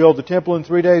rebuild the temple in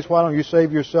 3 days, why don't you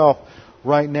save yourself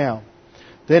right now?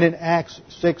 Then in Acts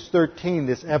 6:13,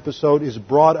 this episode is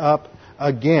brought up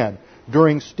again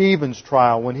during Stephen's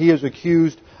trial when he is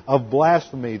accused of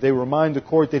blasphemy. They remind the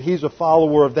court that he's a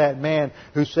follower of that man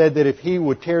who said that if he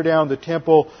would tear down the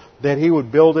temple, that he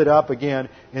would build it up again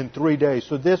in 3 days.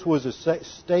 So this was a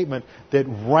statement that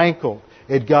rankled.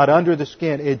 It got under the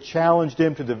skin. It challenged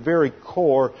him to the very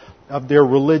core of their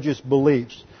religious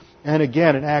beliefs. And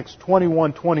again, in Acts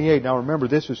 21:28, now remember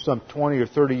this is some 20 or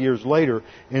 30 years later,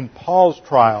 in Paul's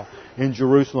trial in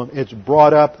Jerusalem, it's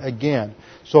brought up again.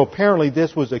 So apparently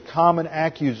this was a common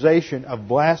accusation of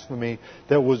blasphemy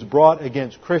that was brought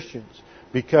against Christians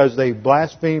because they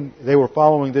blasphemed. They were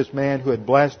following this man who had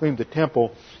blasphemed the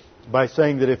temple by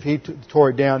saying that if he tore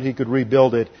it down, he could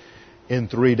rebuild it in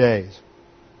 3 days.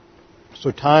 So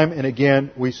time and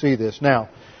again we see this. Now,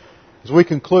 as we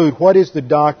conclude, what is the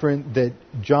doctrine that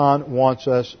John wants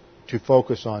us to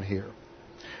focus on here?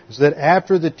 Is that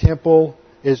after the temple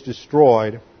is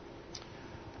destroyed,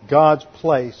 God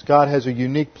has a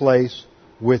unique place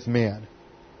with men.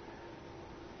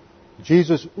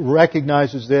 Jesus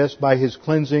recognizes this by His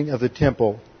cleansing of the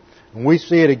temple. And we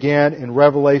see it again in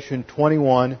Revelation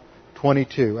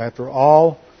 21:22. After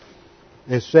all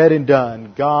is said and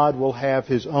done, God will have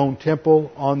His own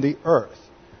temple on the earth.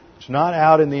 It's not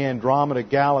out in the Andromeda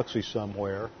galaxy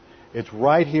somewhere. It's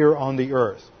right here on the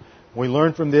earth. We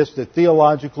learn from this that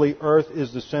theologically earth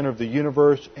is the center of the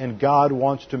universe and God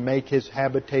wants to make His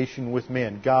habitation with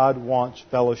men. God wants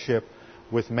fellowship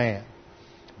with man.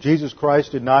 Jesus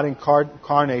Christ did not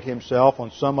incarnate Himself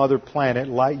on some other planet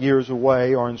light years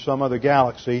away or in some other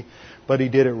galaxy, but He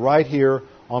did it right here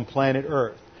on planet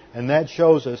Earth. And that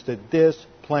shows us that this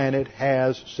planet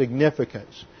has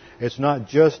significance. It's not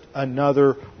just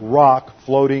another rock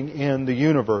floating in the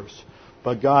universe.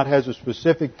 But God has a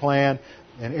specific plan,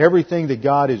 and everything that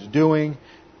God is doing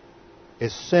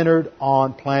is centered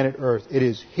on planet Earth. It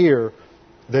is here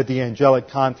that the angelic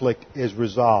conflict is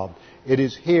resolved. It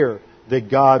is here that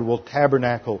God will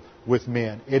tabernacle with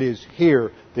men. It is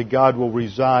here that God will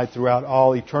reside throughout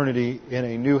all eternity in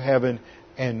a new heaven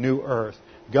and new earth.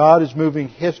 God is moving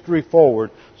history forward,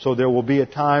 so there will be a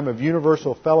time of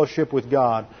universal fellowship with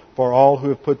God for all who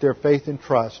have put their faith and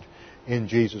trust in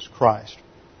Jesus Christ.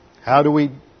 How do we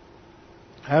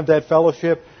have that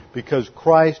fellowship? Because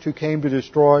Christ, who came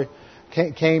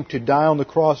to die on the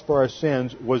cross for our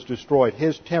sins, was destroyed.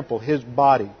 His temple, His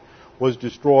body, was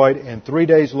destroyed, and 3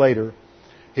 days later,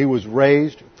 He was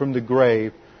raised from the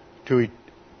grave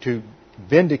to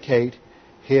vindicate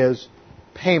His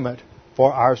payment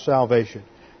for our salvation.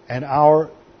 And all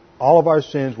of our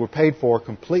sins were paid for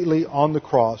completely on the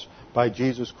cross by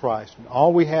Jesus Christ. And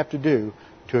all we have to do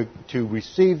to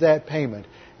receive that payment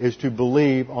is to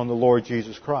believe on the Lord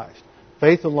Jesus Christ.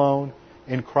 Faith alone,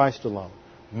 in Christ alone.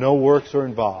 No works are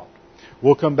involved.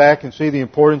 We'll come back and see the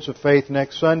importance of faith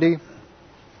next Sunday.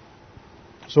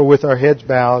 So with our heads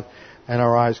bowed and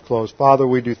our eyes closed. Father,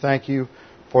 we do thank You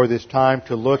for this time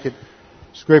to look at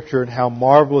Scripture and how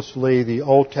marvelously the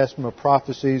Old Testament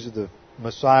prophecies of the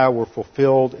Messiah were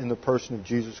fulfilled in the person of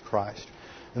Jesus Christ.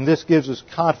 And this gives us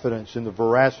confidence in the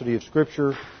veracity of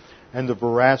Scripture and the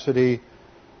veracity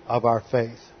of our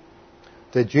faith.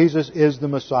 That Jesus is the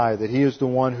Messiah, that He is the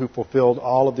one who fulfilled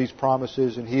all of these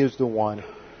promises, and He is the one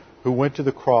who went to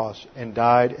the cross and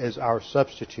died as our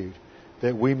substitute,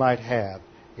 that we might have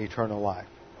eternal life.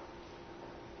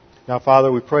 Now,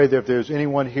 Father, we pray that if there's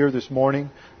anyone here this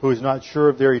morning who is not sure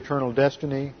of their eternal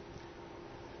destiny,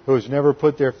 who has never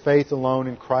put their faith alone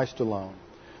in Christ alone,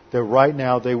 that right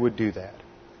now they would do that.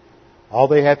 All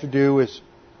they have to do is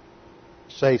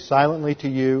say silently to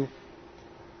You,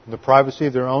 in the privacy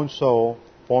of their own soul,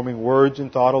 forming words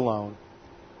and thought alone,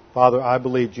 Father, I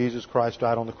believe Jesus Christ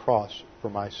died on the cross for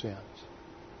my sins.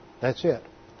 That's it.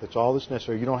 That's all that's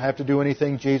necessary. You don't have to do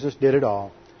anything. Jesus did it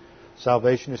all.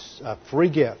 Salvation is a free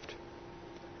gift.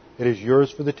 It is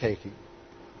yours for the taking.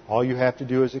 All you have to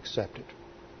do is accept it.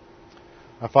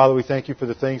 Now, Father, we thank You for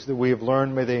the things that we have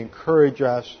learned. May they encourage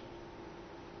us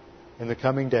in the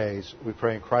coming days. We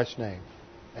pray in Christ's name.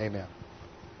 Amen.